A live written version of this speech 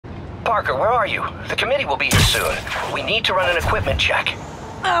Parker, where are you? The committee will be here soon. We need to run an equipment check.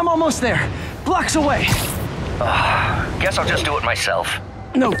 I'm almost there. Blocks away. Guess I'll just do it myself.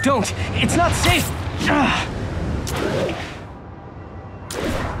 No, don't. It's not safe.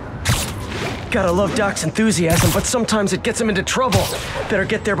 Gotta love Doc's enthusiasm, but sometimes it gets him into trouble. Better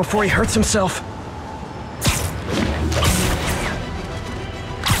get there before he hurts himself.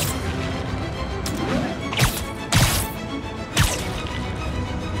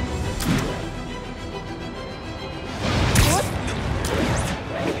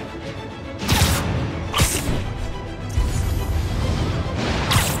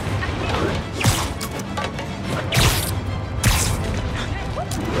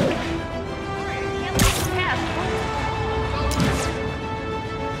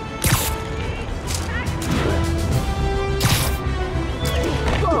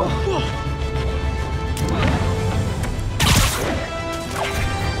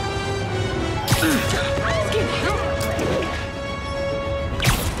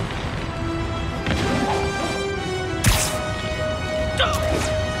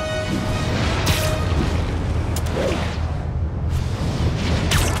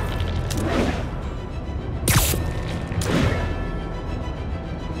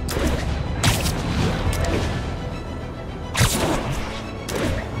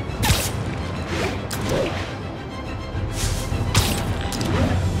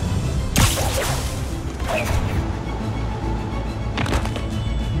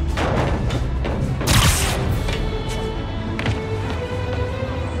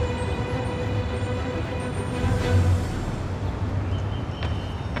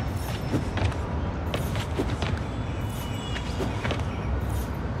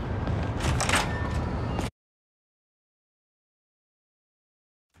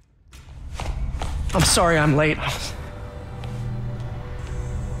 I'm sorry I'm late.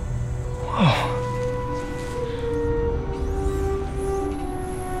 Whoa.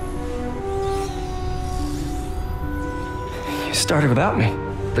 You started without me.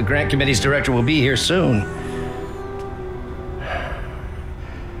 The grant committee's director will be here soon.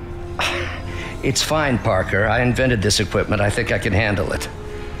 It's fine, Parker. I invented this equipment. I think I can handle it.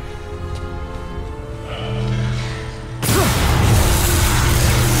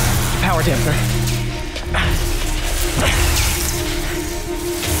 Power dampener.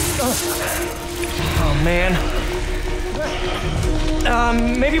 Oh, man.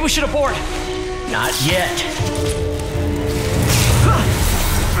 Maybe we should abort. Not yet.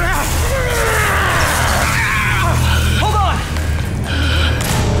 Hold on!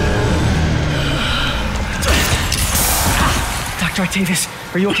 Dr. Octavius,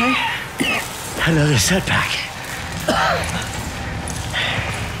 are you okay? Another setback.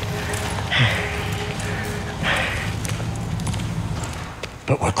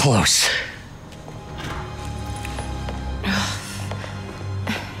 But we're close.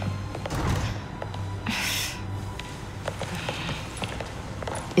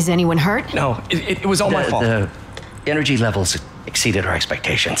 Is anyone hurt? No, it was all my fault. The energy levels exceeded our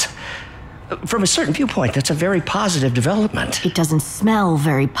expectations. From a certain viewpoint, that's a very positive development. It doesn't smell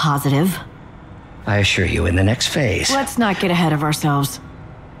very positive. I assure you, in the next phase... Let's not get ahead of ourselves.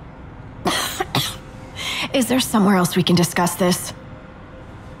 Is there somewhere else we can discuss this?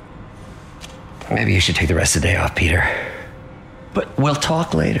 Maybe you should take the rest of the day off, Peter. But we'll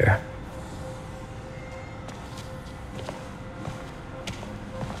talk later.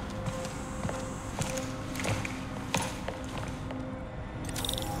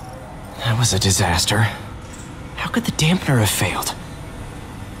 that was a disaster. How could the dampener have failed?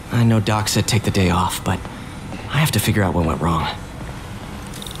 I know Doc said take the day off, but I have to figure out what went wrong.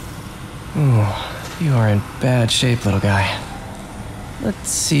 Ooh, you are in bad shape, little guy. Let's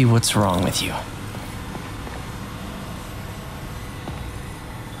see what's wrong with you.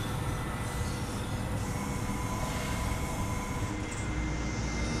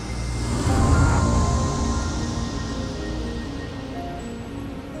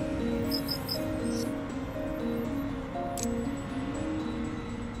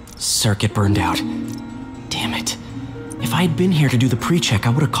 Circuit burned out. Damn it. If I had been here to do the pre-check,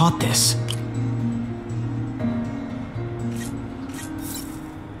 I would have caught this.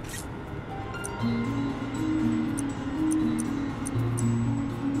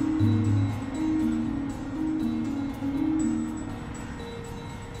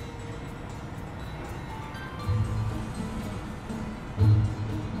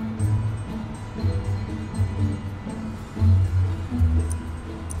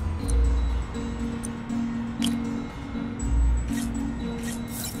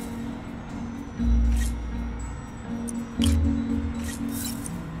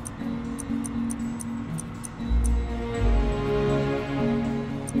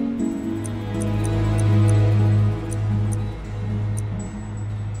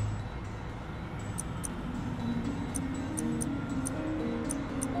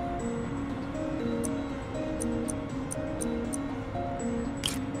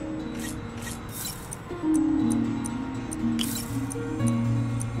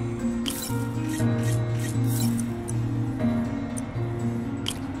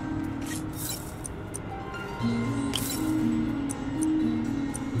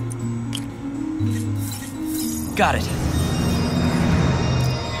 Got it.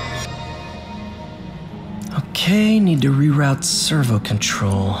 Okay, need to reroute servo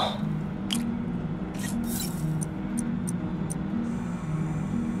control.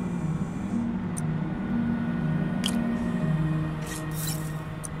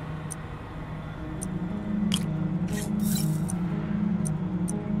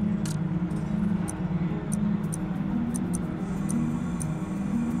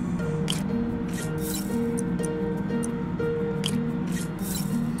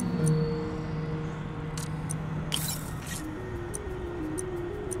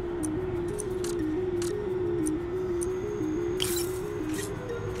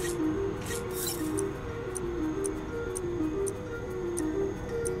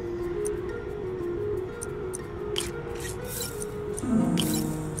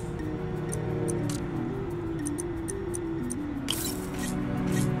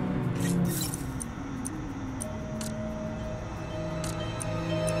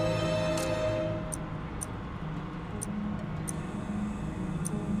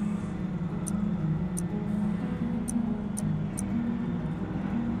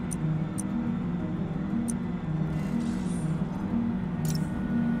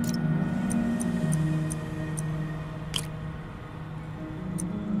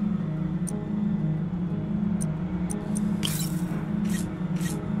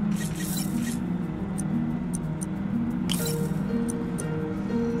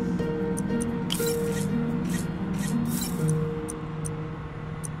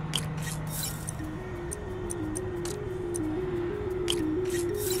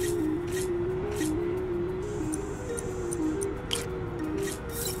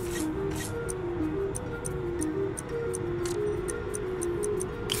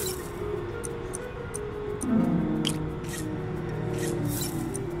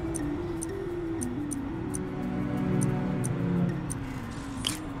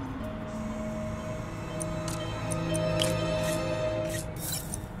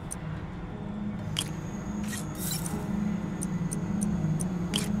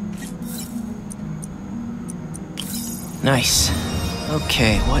 Nice.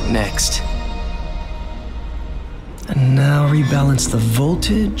 Okay, what next? And now rebalance the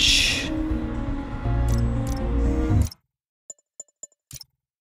voltage.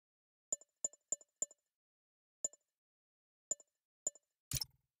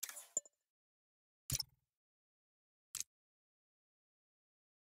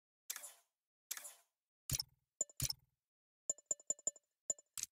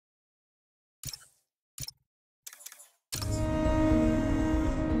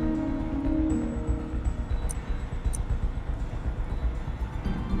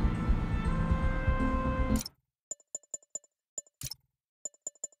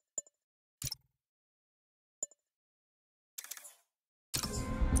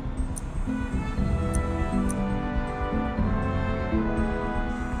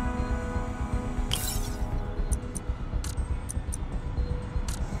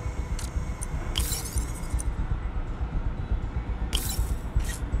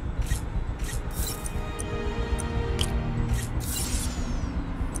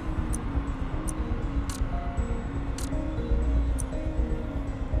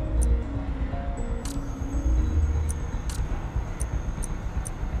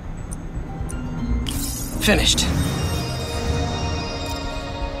 Finished.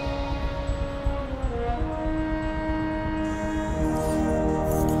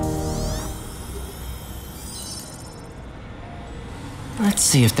 Let's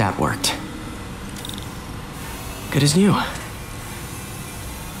see if that worked. Good as new.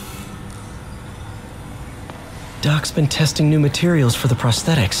 Doc's been testing new materials for the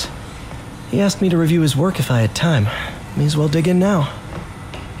prosthetics. He asked me to review his work if I had time. May as well dig in now.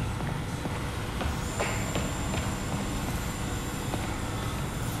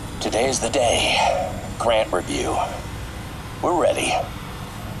 Today's the day. Grant review. We're ready.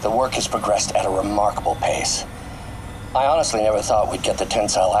 The work has progressed at a remarkable pace. I honestly never thought we'd get the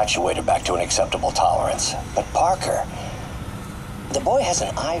tensile actuator back to an acceptable tolerance. But Parker, the boy has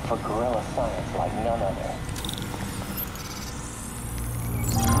an eye for guerrilla science like none other.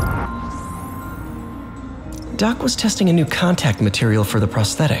 Doc was testing a new contact material for the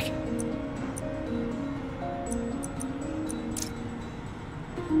prosthetic.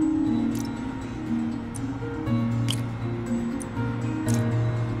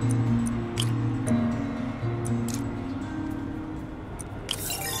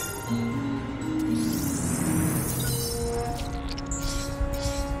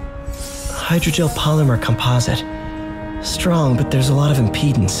 Hydrogel polymer composite. Strong, but there's a lot of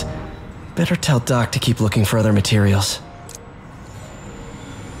impedance. Better tell Doc to keep looking for other materials.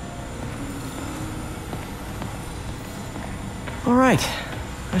 All right.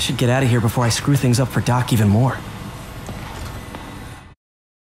 I should get out of here before I screw things up for Doc even more.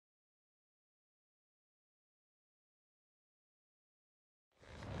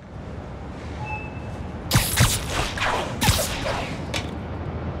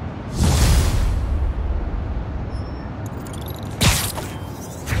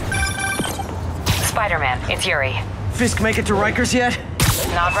 Spider-Man, it's Yuri. Fisk make it to Rikers yet?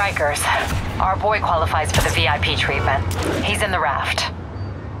 Not Rikers. Our boy qualifies for the VIP treatment. He's in the raft.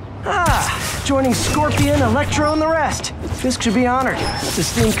 Ah, joining Scorpion, Electro, and the rest. Fisk should be honored. It's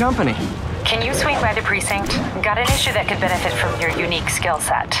esteemed company. Can you swing by the precinct? Got an issue that could benefit from your unique skill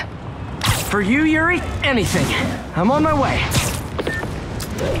set. For you, Yuri, anything. I'm on my way.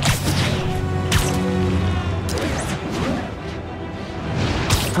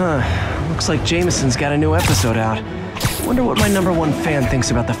 Looks like Jameson's got a new episode out. Wonder what my #1 fan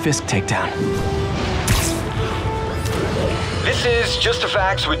thinks about the Fisk takedown. This is Just the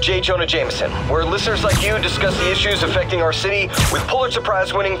Facts with J. Jonah Jameson, where listeners like you discuss the issues affecting our city with Pulitzer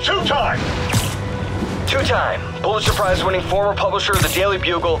Prize-winning two-time Pulitzer Prize-winning former publisher of the Daily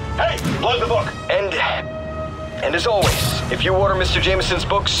Bugle. Hey, plug the book. And as always, if you order Mr. Jameson's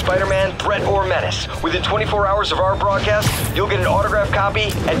book, Spider-Man, Threat or Menace, within 24 hours of our broadcast, you'll get an autographed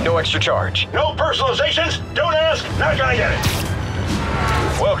copy at no extra charge. No personalizations, don't ask, not gonna get it.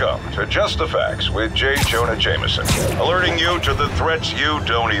 Welcome to Just the Facts with J. Jonah Jameson, alerting you to the threats you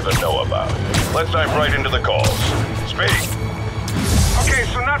don't even know about. Let's dive right into the calls. Speak. Okay,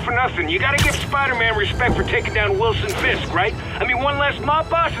 so not for nothing, you gotta give Spider-Man respect for taking down Wilson Fisk, right? I mean, one less mob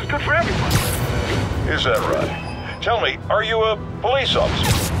boss is good for everyone. Is that right? Tell me, are you a police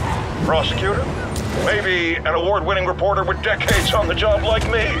officer? Prosecutor? Maybe an award-winning reporter with decades on the job like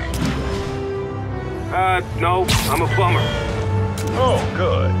me? No, I'm a plumber. Oh,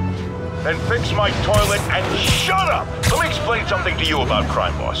 good. Then fix my toilet and shut up! Let me explain something to you about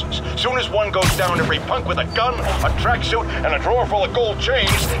crime bosses. Soon as one goes down, every punk with a gun, a tracksuit, and a drawer full of gold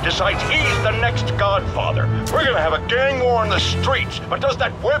chains decides he's the next godfather. We're gonna have a gang war on the streets, but does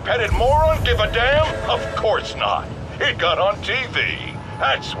that whip-headed moron give a damn? Of course not. It got on TV.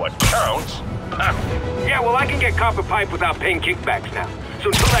 That's what counts. Yeah, well, I can get copper pipe without paying kickbacks now. So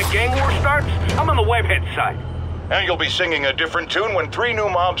until that gang war starts, I'm on the webhead side. And you'll be singing a different tune when 3 new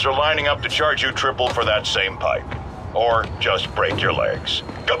mobs are lining up to charge you triple for that same pipe. Or just break your legs.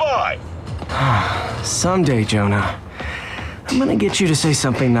 Goodbye! Someday, Jonah, I'm gonna get you to say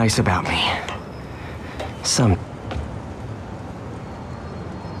something nice about me.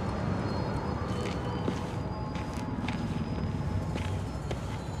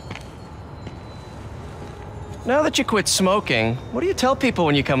 Now that you quit smoking, what do you tell people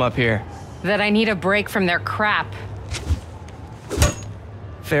when you come up here? That I need a break from their crap.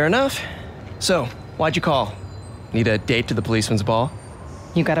 Fair enough. So, why'd you call? Need a date to the policeman's ball?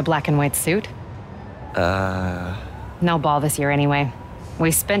 You got a black and white suit? No ball this year anyway.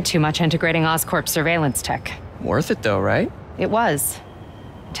 We spent too much integrating Oscorp's surveillance tech. Worth it though, right? It was.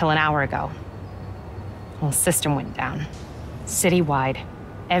 Until an hour ago. Whole system went down. Citywide.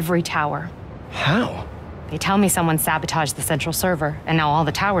 Every tower. How? They tell me someone sabotaged the central server, and now all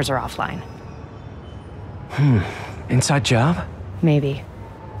the towers are offline. Inside job? Maybe.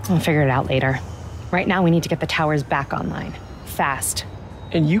 I'll figure it out later. Right now, we need to get the towers back online. Fast.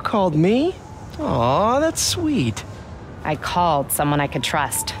 And you called me? Aw, that's sweet. I called someone I could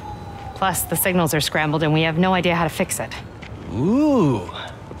trust. Plus, the signals are scrambled and we have no idea how to fix it. Ooh.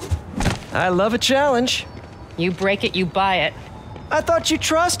 I love a challenge. You break it, you buy it. I thought you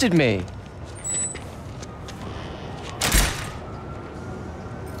trusted me.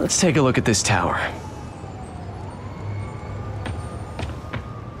 Let's take a look at this tower.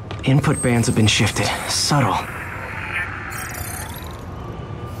 Input bands have been shifted. Subtle.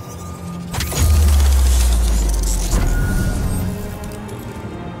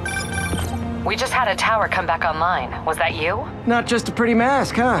 We just had a tower come back online. Was that you? Not just a pretty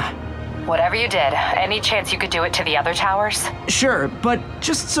mask, huh? Whatever you did, any chance you could do it to the other towers? Sure, but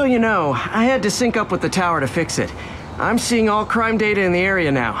just so you know, I had to sync up with the tower to fix it. I'm seeing all crime data in the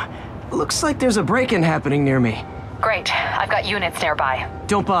area now. Looks like there's a break-in happening near me. Great. I've got units nearby.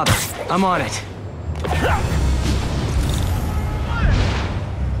 Don't bother. I'm on it.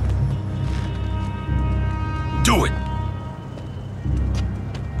 Do it!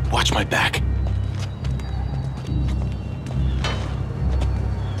 Watch my back.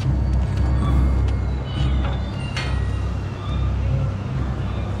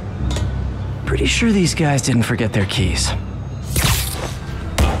 Pretty sure these guys didn't forget their keys.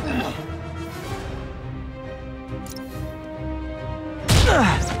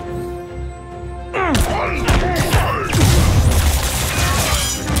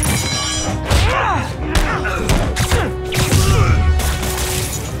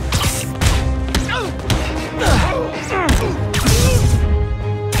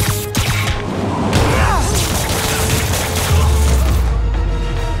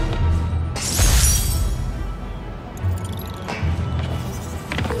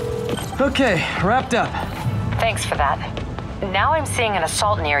 Okay, wrapped up. Thanks for that. Now I'm seeing an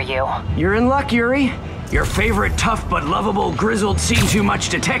assault near you. You're in luck, Yuri. Your favorite tough but lovable, grizzled, seen-too-much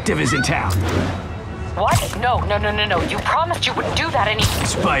detective is in town. What? No. You promised you wouldn't do that any—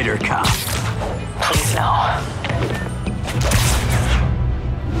 Spider Cop. Please, no.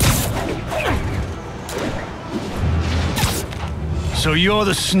 So you're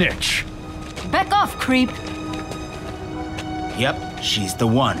the snitch? Back off, creep. Yep, she's the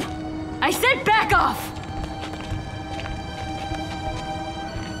one. I said back off!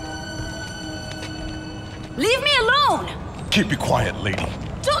 Leave me alone! Keep it quiet, lady.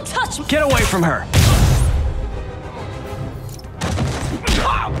 Don't touch me! Get away from her!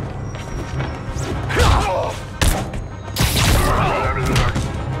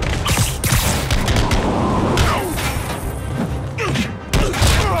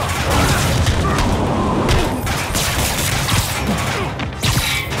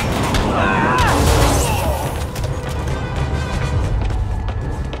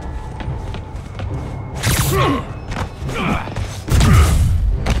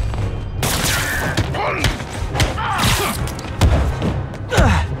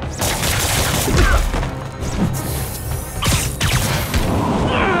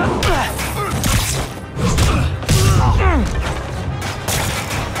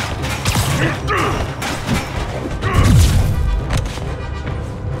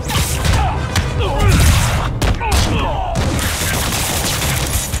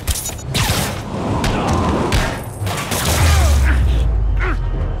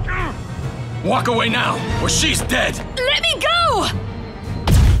 Walk away now, or she's dead! Let me go!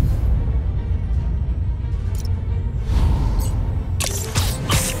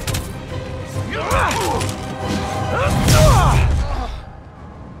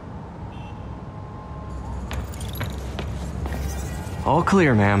 All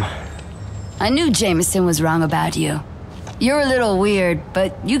clear, ma'am. I knew Jameson was wrong about you. You're a little weird,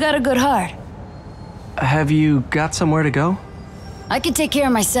 but you got a good heart. Have you got somewhere to go? I can take care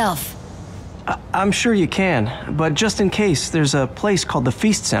of myself. I'm sure you can, but just in case, there's a place called the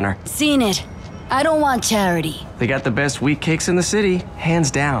Feast Center. Seen it. I don't want charity. They got the best wheat cakes in the city,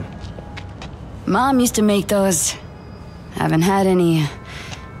 hands down. Mom used to make those. Haven't had any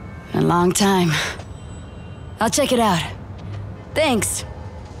in a long time. I'll check it out. Thanks,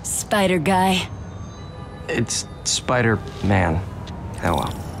 Spider Guy. It's Spider-Man. Oh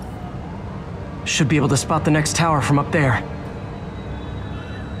well. Should be able to spot the next tower from up there.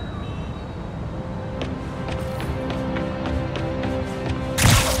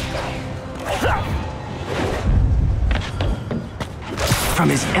 From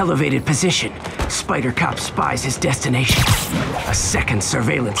his elevated position, Spider Cop spies his destination. A second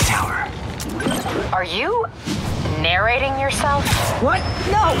surveillance tower. Are you narrating yourself? What?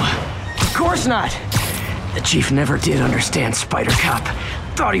 No! Of course not! The chief never did understand Spider Cop.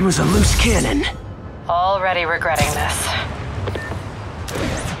 Thought he was a loose cannon. Already regretting this.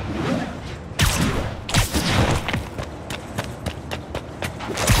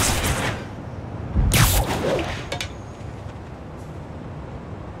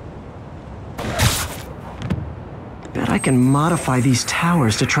 Bet I can modify these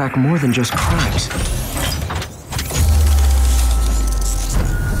towers to track more than just crimes.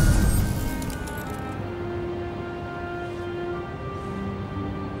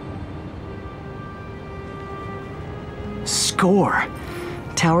 Score!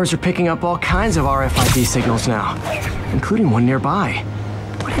 Towers are picking up all kinds of RFID signals now, including one nearby.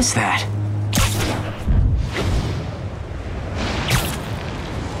 What is that?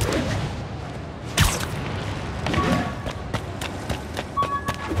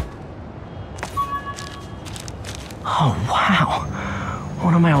 Oh, wow.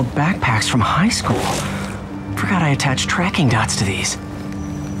 One of my old backpacks from high school. Forgot I attached tracking dots to these.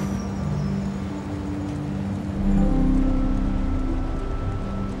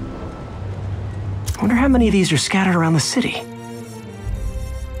 Wonder how many of these are scattered around the city.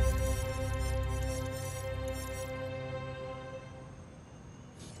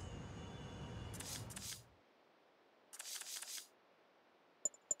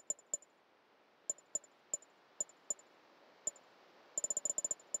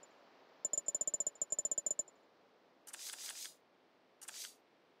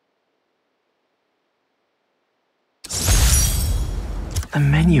 The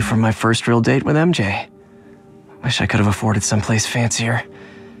menu from my first real date with MJ. Wish I could have afforded someplace fancier,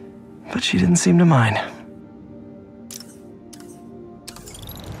 but she didn't seem to mind.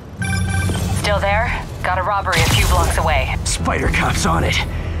 Still there? Got a robbery a few blocks away. Spider Cop's on it.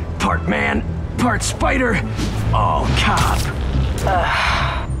 Part man, part spider, all cop.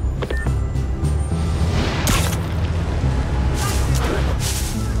 Ugh.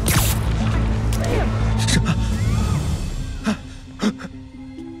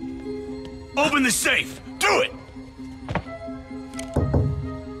 Open the safe! Do it!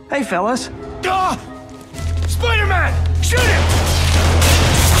 Hey, fellas. Ah! Spider-Man! Shoot him!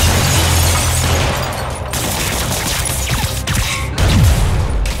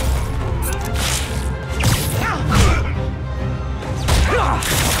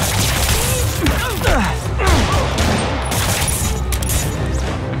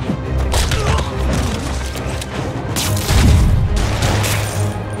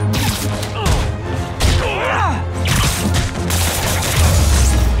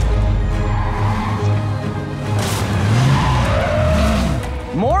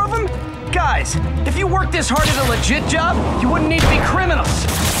 More of them? Guys, if you worked this hard at a legit job, you wouldn't need to be criminals.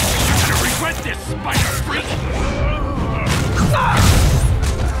 You're gonna regret this, spider freak! Come on!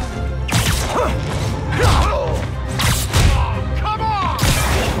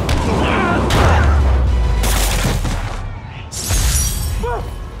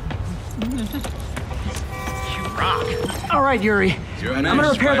 You rock. All right, Yuri. I'm gonna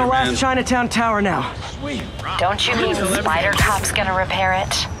repair the last Chinatown tower now. Don't you mean Spider Cop's gonna repair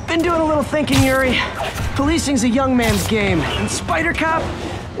it? Been doing a little thinking, Yuri. Policing's a young man's game, and Spider Cop,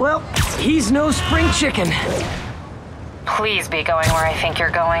 well, he's no spring chicken. Please be going where I think you're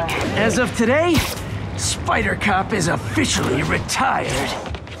going. As of today, Spider Cop is officially retired.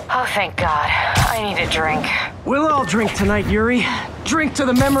 Oh, thank God. I need a drink. We'll all drink tonight, Yuri. Drink to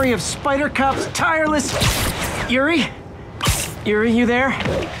the memory of Spider Cop's tireless... Yuri? Yuri, you there?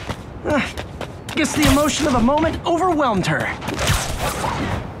 Guess the emotion of the moment overwhelmed her.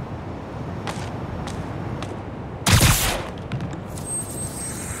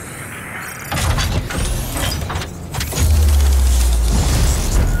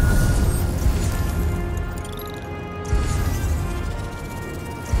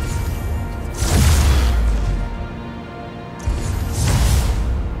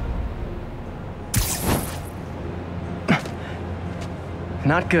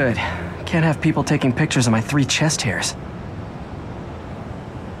 Not good. Can't have people taking pictures of my 3 chest hairs.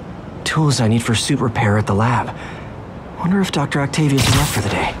 Tools I need for suit repair at the lab. Wonder if Dr. Octavius is left for the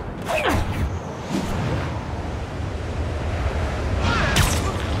day.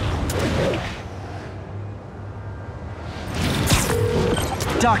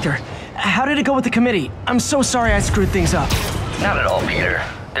 Doctor, how did it go with the committee? I'm so sorry I screwed things up. Not at all, Peter.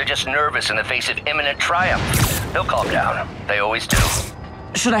 They're just nervous in the face of imminent triumph. They'll calm down. They always do.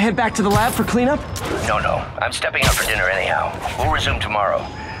 Should I head back to the lab for cleanup? No. I'm stepping out for dinner anyhow. We'll resume tomorrow.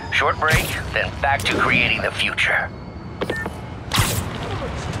 Short break, then back to creating the future.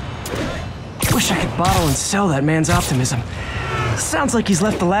 Wish I could bottle and sell that man's optimism. Sounds like he's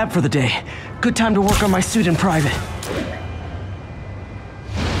left the lab for the day. Good time to work on my suit in private.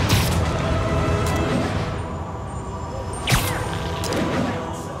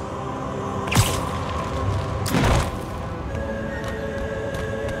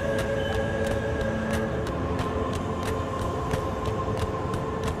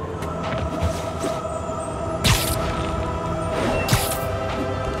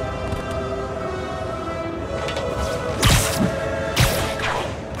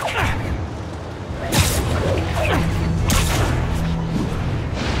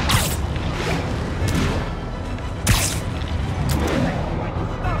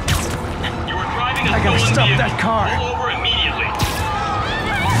 Stop that car! Pull over immediately.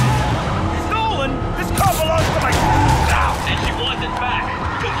 Stolen? This car belongs to my... And she wants it back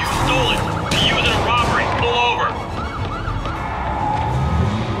because you stole it to use in a robbery. Pull over.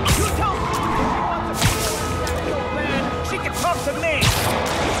 You tell me she can talk to me.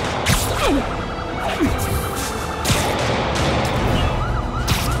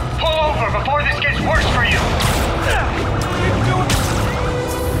 Pull over before this gets worse for you.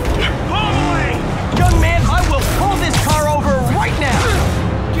 Young man, I will pull this car over right now!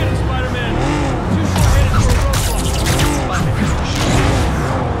 Get it, Spider-Man! Too short-handed for a roadblock.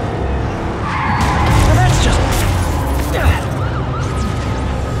 Now that's just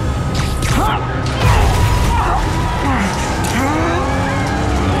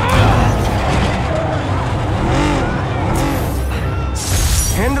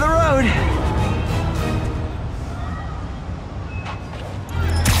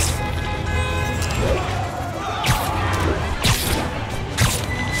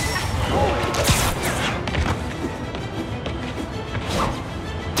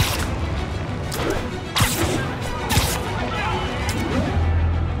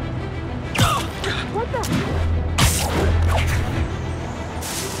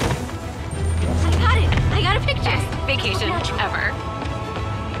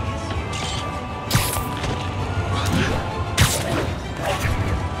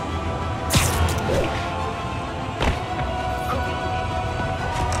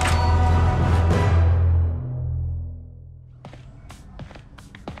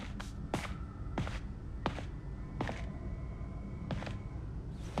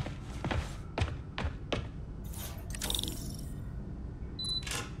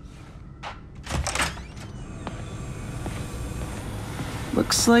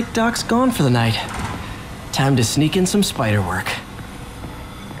Looks like Doc's gone for the night. Time to sneak in some spider work.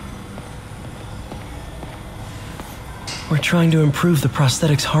 We're trying to improve the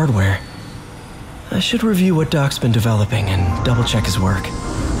prosthetics hardware. I should review what Doc's been developing and double-check his work.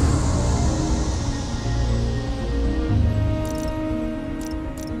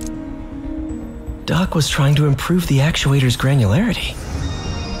 Doc was trying to improve the actuator's granularity.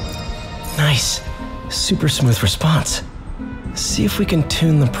 Nice. Super smooth response. See if we can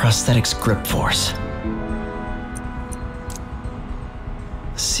tune the prosthetic's grip force.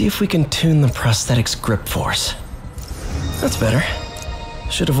 That's better.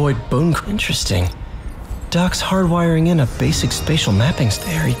 Should avoid bone. Interesting. Doc's hardwiring in a basic spatial mapping's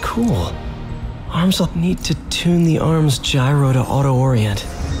very cool. Arms will need to tune the arm's gyro to auto-orient.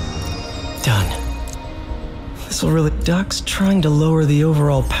 Done. This will really... Doc's trying to lower the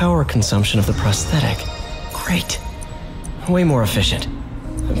overall power consumption of the prosthetic. Great. Way more efficient.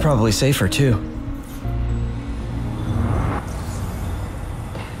 And probably safer, too.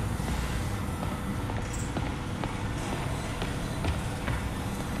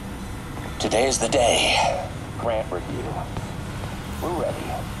 Today's the day. Grant review. We're ready.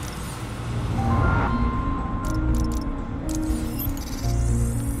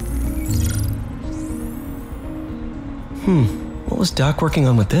 What was Doc working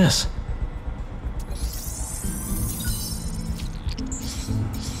on with this?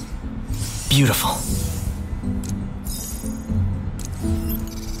 Beautiful.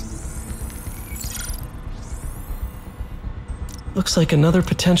 Looks like another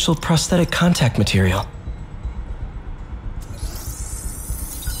potential prosthetic contact material.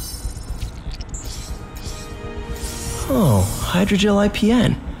 Oh, hydrogel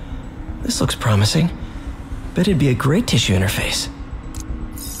IPN. This looks promising. Bet it'd be a great tissue interface.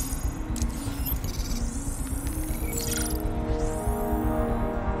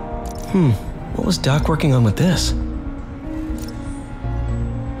 What was Doc working on with this?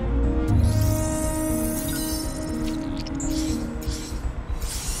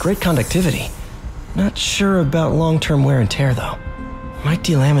 Great conductivity. Not sure about long-term wear and tear, though. Might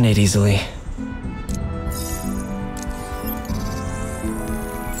delaminate easily.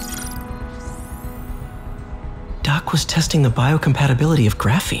 Doc was testing the biocompatibility of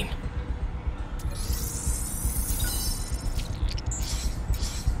graphene.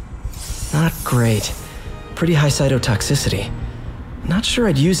 Not great. Pretty high cytotoxicity. Not sure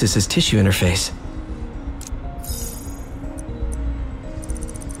I'd use this as tissue interface.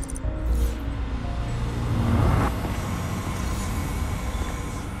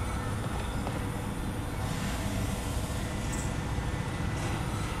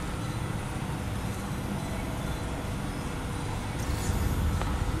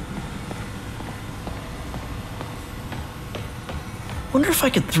 Wonder if I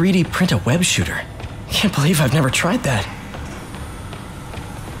could 3D print a web shooter. Can't believe I've never tried that.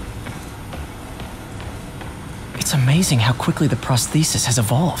 It's amazing how quickly the prosthesis has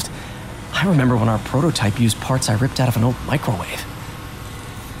evolved. I remember when our prototype used parts I ripped out of an old microwave.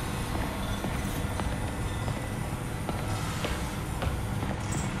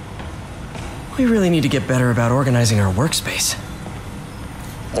 We really need to get better about organizing our workspace.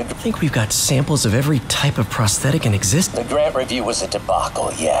 I think we've got samples of every type of prosthetic in existence. The grant review was a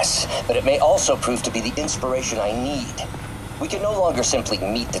debacle, yes, but it may also prove to be the inspiration I need. We can no longer simply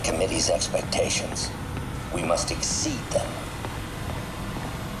meet the committee's expectations. We must exceed them.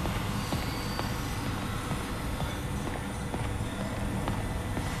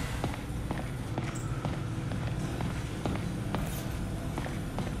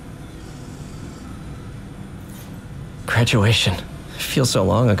 Graduation. Feels so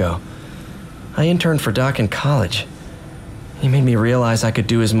long ago. I interned for Doc in college. He made me realize I could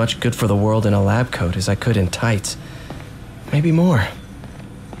do as much good for the world in a lab coat as I could in tights. Maybe more.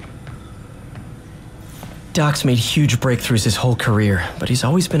 Doc's made huge breakthroughs his whole career, but he's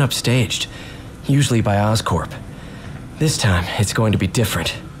always been upstaged, usually by Oscorp. This time, it's going to be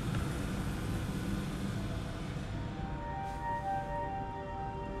different.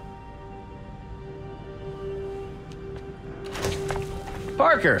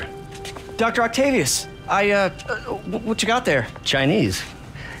 Parker! Dr. Octavius, what you got there? Chinese.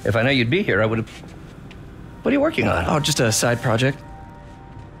 If I know you'd be here, I would have... What are you working on? Oh, just a side project.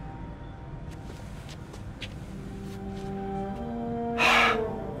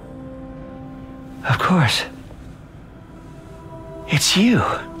 Of course. It's you.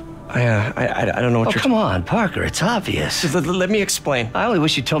 I don't know what you're... come on, Parker, it's obvious. Just let me explain. I only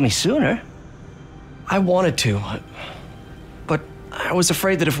wish you told me sooner. I wanted to, but I was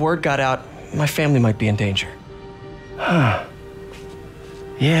afraid that if word got out, my family might be in danger.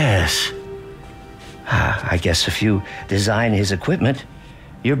 Yes. I guess if you design his equipment,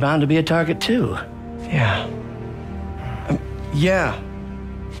 you're bound to be a target too. Yeah. Yeah.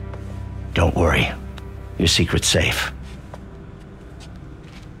 Don't worry. Your secret's safe.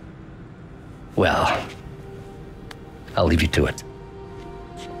 Well, I'll leave you to it.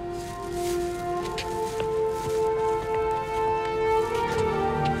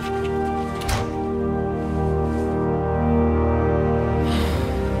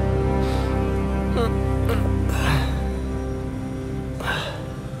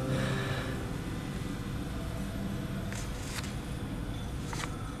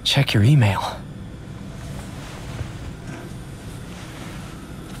 Check your email.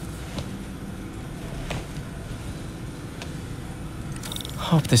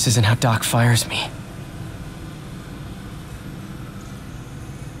 Hope this isn't how Doc fires me.